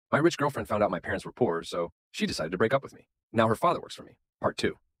My rich girlfriend found out my parents were poor, so she decided to break up with me. Now her father works for me. Part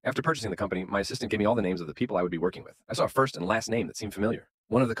 2. After purchasing the company, my assistant gave me all the names of the people I would be working with. I saw a first and last name that seemed familiar.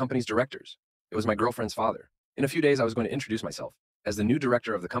 One of the company's directors. It was my girlfriend's father. In a few days, I was going to introduce myself as the new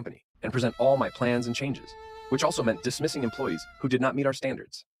director of the company and present all my plans and changes, which also meant dismissing employees who did not meet our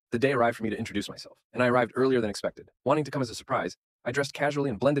standards. The day arrived for me to introduce myself, and I arrived earlier than expected. Wanting to come as a surprise, I dressed casually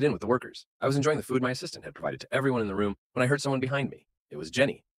and blended in with the workers. I was enjoying the food my assistant had provided to everyone in the room when I heard someone behind me. It was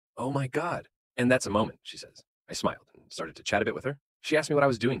Jenny. "Oh my God." "And that's a moment," she says. I smiled and started to chat a bit with her. She asked me what I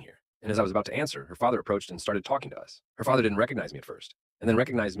was doing here, and as I was about to answer, her father approached and started talking to us. Her father didn't recognize me at first, and then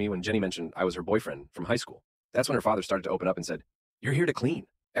recognized me when Jenny mentioned I was her boyfriend from high school. That's when her father started to open up and said, "You're here to clean."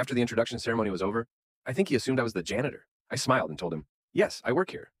 After the introduction ceremony was over, I think he assumed I was the janitor. I smiled and told him, "Yes, I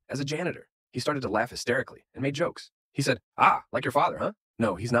work here, as a janitor." He started to laugh hysterically and made jokes. He said, "Ah, like your father, huh?"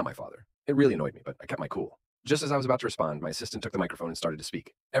 No, he's not my father. It really annoyed me, but I kept my cool. Just as I was about to respond, my assistant took the microphone and started to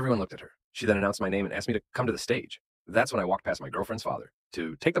speak. Everyone looked at her. She then announced my name and asked me to come to the stage. That's when I walked past my girlfriend's father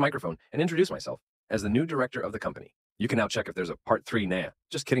to take the microphone and introduce myself as the new director of the company. You can now check if there's a part 3 now.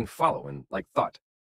 Just kidding, follow and like thought.